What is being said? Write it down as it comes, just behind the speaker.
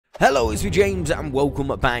Hello, it's me James and welcome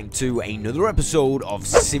back to another episode of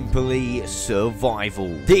Simply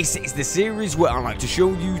Survival. This is the series where I like to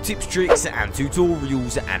show you tips, tricks and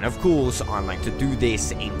tutorials, and of course I like to do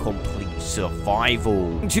this in complete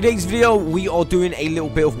survival. In today's video we are doing a little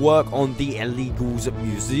bit of work on the Illegals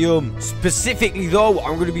Museum. Specifically though,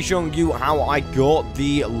 I'm going to be showing you how I got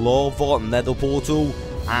the lava nether portal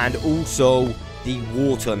and also the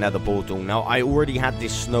water nether portal. Now, I already had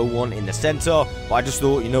this snow one in the center, but I just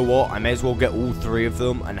thought, you know what, I may as well get all three of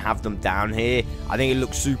them and have them down here. I think it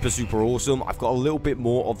looks super awesome. I've got a little bit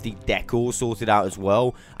more of the decor sorted out as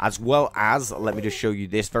well as, let me just show you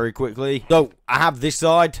this very quickly. So, I have this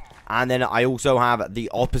side, and then I also have the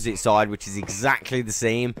opposite side, which is exactly the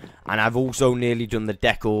same. And I've also nearly done the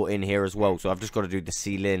decor in here as well. So I've just got to do the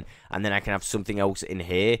ceiling, and then I can have something else in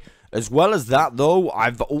here. As well as that, though,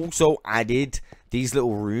 I've also added these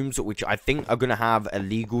little rooms, which I think are going to have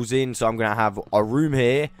illegals in. So I'm going to have a room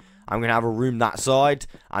here. I'm going to have a room that side,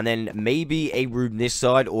 and then maybe a room this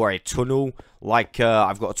side, or a tunnel, like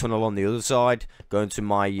I've got a tunnel on the other side, going to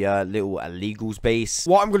my little illegals base.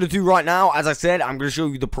 What I'm going to do right now, as I said, I'm going to show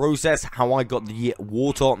you the process, how I got the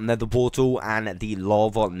water nether portal and the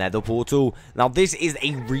lava nether portal. Now, this is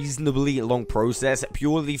a reasonably long process,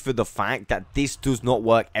 purely for the fact that this does not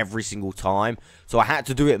work every single time. So I had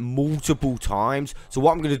to do it multiple times. So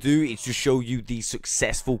what I'm going to do is just show you the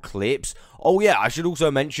successful clips. Oh yeah, I should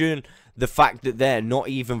also mention the fact that they're not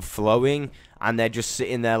even flowing and they're just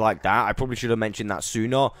sitting there like that. I probably should have mentioned that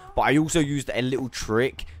sooner, but I also used a little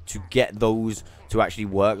trick to get those to actually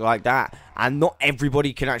work like that, and not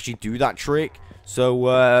everybody can actually do that trick.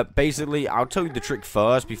 So basically, I'll tell you the trick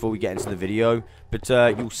first before we get into the video, but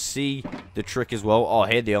you'll see the trick as well. Oh,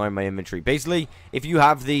 here they are in my inventory. Basically, if you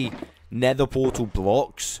have the nether portal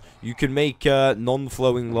blocks, you can make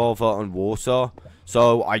non-flowing lava and water.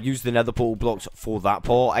 So I use the nether portal blocks for that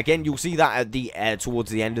part. Again, you'll see that at the towards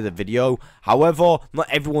the end of the video. However, not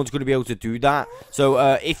everyone's going to be able to do that. So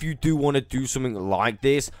if you do want to do something like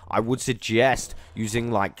this, I would suggest using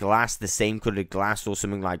like glass, the same colored glass or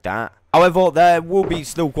something like that. However, there will be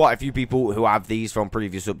still quite a few people who have these from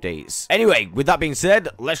previous updates. Anyway, with that being said,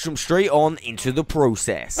 let's jump straight on into the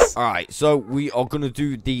process. Alright, so we are going to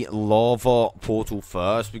do the lava portal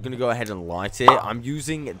first. We're going to go ahead and light it. I'm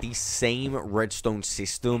using the same redstone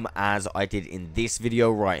system as I did in this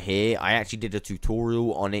video right here. I actually did a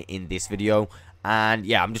tutorial on it in this video. And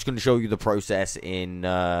yeah, I'm just going to show you the process in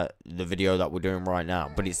the video that we're doing right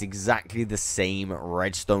now. But it's exactly the same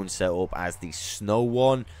redstone setup as the snow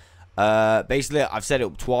one. Basically, I've set it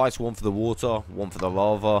up twice, one for the water, one for the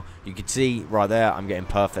lava. You can see right there, I'm getting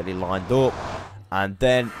perfectly lined up. And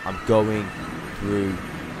then I'm going through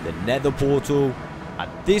the nether portal.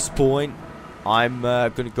 At this point, I'm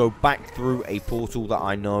going to go back through a portal that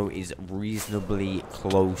I know is reasonably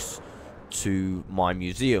close to my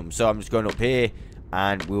museum. So I'm just going up here,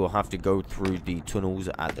 and we will have to go through the tunnels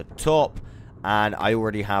at the top. And I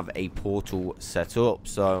already have a portal set up,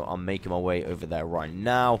 so I'm making my way over there right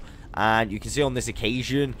now. And you can see on this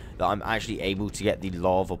occasion that I'm actually able to get the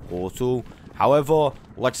lava portal. However,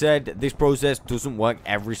 like I said, this process doesn't work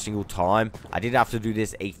every single time. I did have to do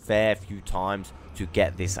this a fair few times to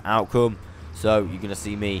get this outcome. So you're going to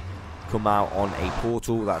see me come out on a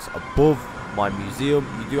portal that's above my museum.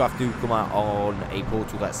 You do have to come out on a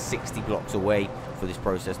portal that's 60 blocks away for this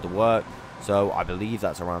process to work. So I believe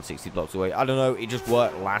that's around 60 blocks away. I don't know, it just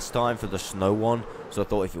worked last time for the snow one. So I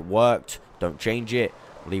thought if it worked, don't change it.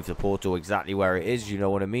 Leave the portal exactly where it is, you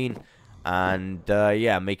know what I mean. And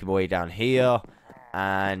yeah, I'm making my way down here.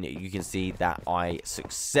 And you can see that I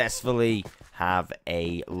successfully have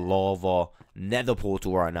a lava nether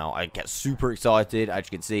portal right now. I get super excited. As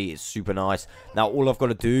you can see, it's super nice. Now all I've got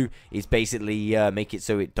to do is basically make it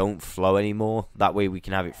so it don't flow anymore. That way we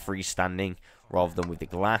can have it freestanding rather than with the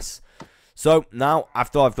glass. So now,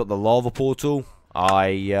 after I've got the lava portal,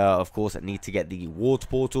 I, of course, need to get the water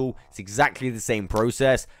portal. It's exactly the same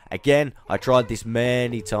process. Again, I tried this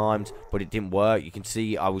many times, but it didn't work. You can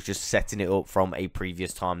see I was just setting it up from a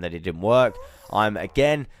previous time that it didn't work. I'm,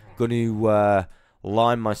 again, going to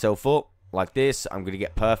line myself up like this. I'm going to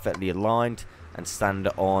get perfectly aligned and stand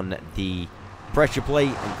on the pressure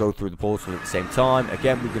plate and go through the portal at the same time.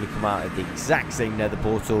 Again, we're going to come out at the exact same nether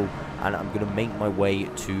portal, and I'm going to make my way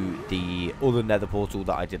to the other nether portal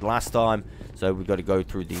that I did last time. So we've got to go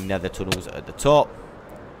through the nether tunnels at the top.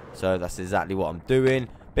 So that's exactly what I'm doing.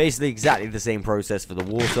 Basically exactly the same process for the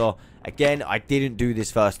water. Again, I didn't do this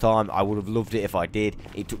first time. I would have loved it if I did.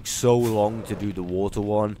 It took so long to do the water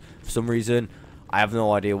one for some reason. I have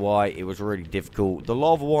no idea why. It was really difficult. The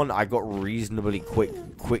lava one I got reasonably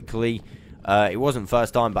quickly. It wasn't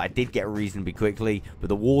first time, but I did get reasonably quickly. But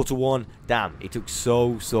the water one, damn, it took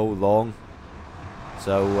so long.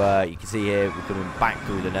 So you can see here, we're coming back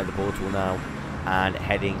through the nether portal now and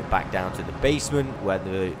heading back down to the basement where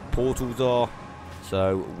the portals are.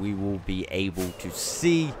 So we will be able to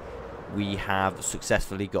see we have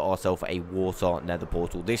successfully got ourselves a water nether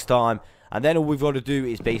portal this time. And then all we've got to do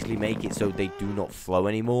is basically make it so they do not flow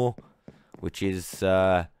anymore, which is,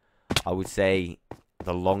 I would say,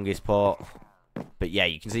 the longest part. But yeah,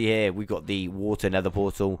 you can see here, we've got the water nether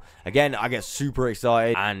portal. Again, I get super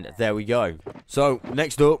excited, and there we go. So,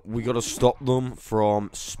 next up, we got to stop them from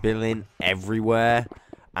spilling everywhere.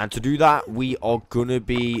 And to do that, we are going to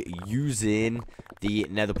be using the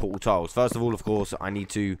nether portal tiles. First of all, of course, I need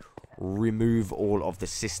to remove all of the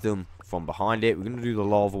system from behind it. We're going to do the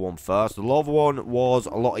lava one first. The lava one was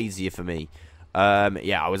a lot easier for me.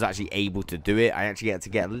 Yeah, I was actually able to do it. I actually had to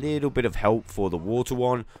get a little bit of help for the water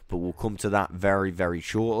one, but we'll come to that very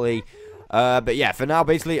shortly. But yeah, for now,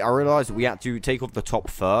 basically, I realized we had to take off the top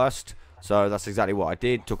first. So that's exactly what I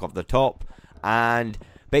did. Took off the top. And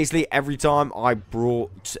basically, every time I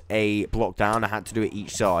brought a block down, I had to do it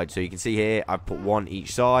each side. So you can see here, I put one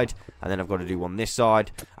each side. And then I've got to do one this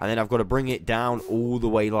side. And then I've got to bring it down all the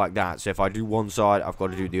way like that. So if I do one side, I've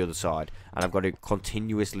got to do the other side. And I've got to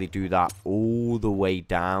continuously do that all the way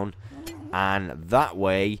down. And that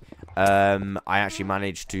way, I actually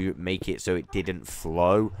managed to make it so it didn't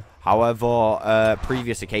flow. However,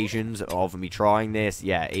 previous occasions of me trying this,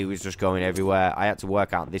 yeah, it was just going everywhere. I had to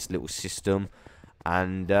work out this little system.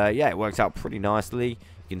 And yeah, it worked out pretty nicely. You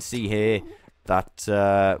can see here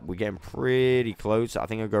that we're getting pretty close. I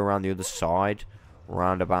think I'll go around the other side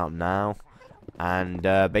round about now, and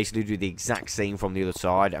basically do the exact same from the other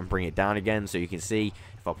side and bring it down again. So you can see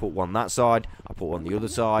if I put one that side, I put one the other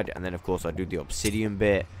side, and then of course I do the obsidian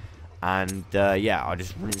bit. And yeah, I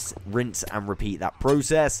just rinse and repeat that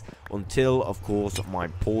process until, of course, my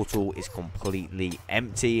portal is completely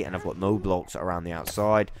empty and I've got no blocks around the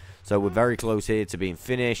outside. So we're very close here to being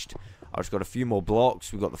finished. I've just got a few more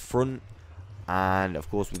blocks. We've got the front, and of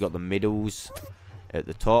course we've got the middles at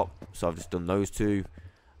the top. So I've just done those two,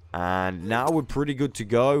 and now we're pretty good to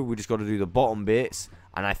go. We just got to do the bottom bits.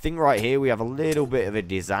 And I think right here we have a little bit of a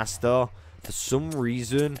disaster. For some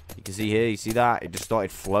reason, you can see here, you see that? It just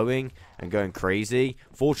started flowing and going crazy.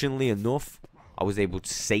 Fortunately enough, I was able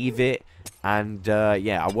to save it. And,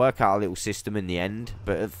 yeah, I work out a little system in the end.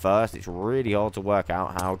 But at first, it's really hard to work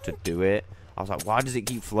out how to do it. I was like, why does it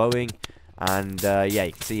keep flowing? And, yeah,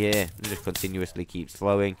 you can see here, it just continuously keeps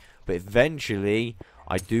flowing. But eventually,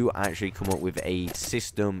 I do actually come up with a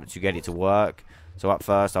system to get it to work. So at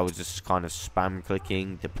first, I was just kind of spam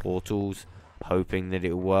clicking the portals, hoping that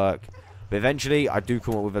it would work. But eventually, I do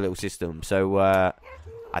come up with a little system. So,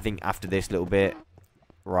 I think after this little bit,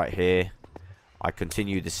 right here, I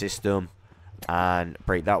continue the system and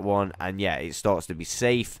break that one. And, yeah, it starts to be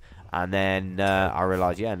safe. And then I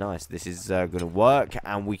realize, yeah, nice, this is going to work.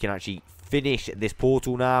 And we can actually finish this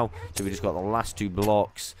portal now. So, we just got the last two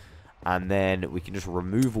blocks. And then we can just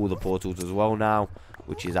remove all the portals as well now,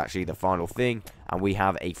 which is actually the final thing. And we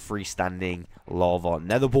have a freestanding lava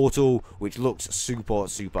nether portal, which looks super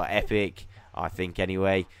epic, I think,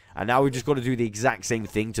 anyway. And now we just got to do the exact same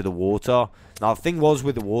thing to the water. Now, the thing was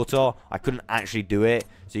with the water, I couldn't actually do it.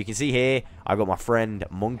 So you can see here, I got my friend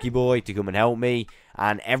Monkey Boy to come and help me.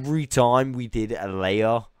 And every time we did a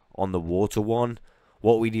layer on the water one,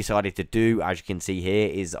 what we decided to do, as you can see here,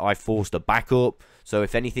 is I forced a backup. So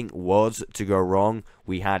if anything was to go wrong,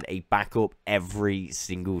 we had a backup every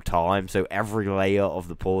single time. So every layer of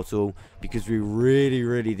the portal, because we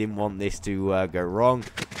really didn't want this to go wrong.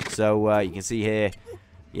 So you can see here,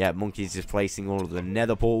 yeah, Monkey's just placing all of the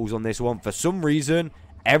nether portals on this one. For some reason,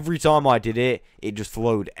 every time I did it, it just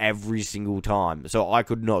flowed every single time. So I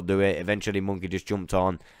could not do it. Eventually, Monkey just jumped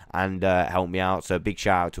on and helped me out. So big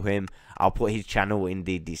shout out to him. I'll put his channel in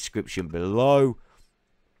the description below.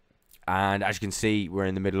 And as you can see, we're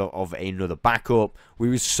in the middle of another backup. We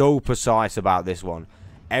were so precise about this one.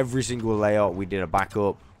 Every single layer, we did a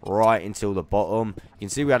backup right until the bottom. You can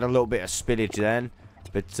see we had a little bit of spillage then.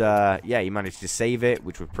 But, yeah, he managed to save it,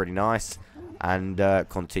 which was pretty nice. And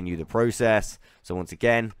continue the process. So, once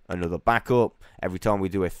again, another backup. Every time we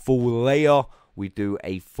do a full layer, we do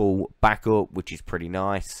a full backup, which is pretty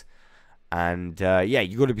nice. And, yeah,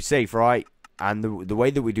 you got to be safe, right? And the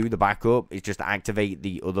way that we do the backup is just to activate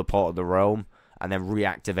the other part of the realm and then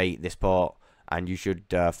reactivate this part. And you should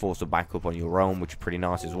force a backup on your realm, which is pretty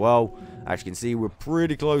nice as well. As you can see, we're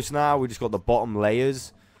pretty close now. We just got the bottom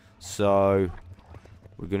layers. So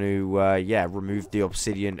we're going to, yeah, remove the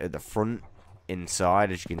obsidian at the front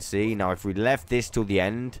inside, as you can see. Now, if we left this till the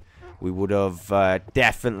end, we would have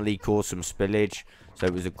definitely caused some spillage. So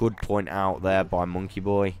it was a good point out there by Monkey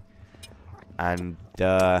Boy. And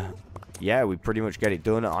yeah, we pretty much get it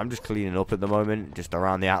done. I'm just cleaning up at the moment, just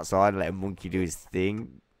around the outside, letting Monkey do his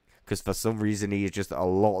thing. Because for some reason, he is just a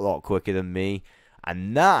lot quicker than me.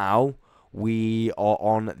 And now, we are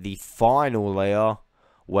on the final layer,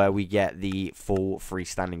 where we get the full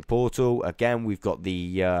freestanding portal. Again, we've got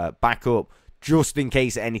the backup, just in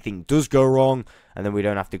case anything does go wrong. And then we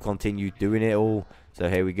don't have to continue doing it all. So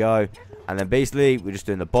here we go. And then basically, we're just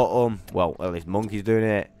doing the bottom. Well, at least Monkey's doing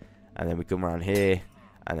it. And then we come around here.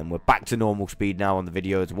 And then we're back to normal speed now on the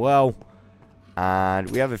video as well. And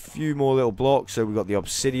we have a few more little blocks. So we've got the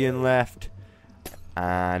obsidian left.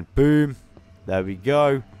 And boom. There we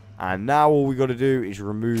go. And now all we got to do is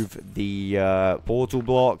remove the portal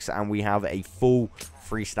blocks. And we have a full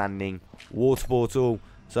freestanding water portal.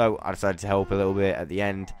 So I decided to help a little bit at the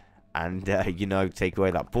end. And, you know, take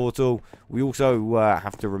away that portal. We also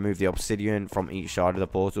have to remove the obsidian from each side of the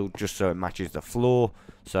portal, just so it matches the floor.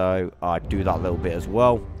 So I do that little bit as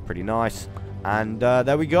well. Pretty nice. And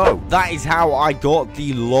there we go. That is how I got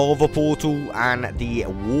the lava portal and the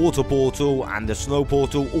water portal and the snow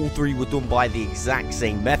portal. All three were done by the exact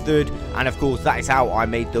same method. And of course, that is how I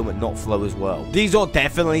made them not flow as well. These are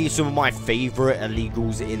definitely some of my favorite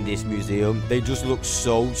illegals in this museum. They just look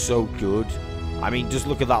so good. I mean, just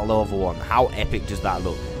look at that lava one. How epic does that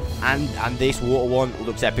look? And this water one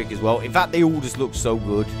looks epic as well. In fact, they all just look so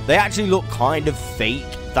good. They actually look kind of fake.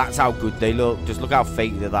 That's how good they look. Just look how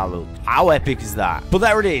fake that look. How epic is that? But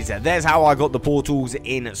there it is. There's how I got the portals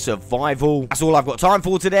in survival. That's all I've got time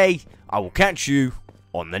for today. I will catch you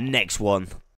on the next one.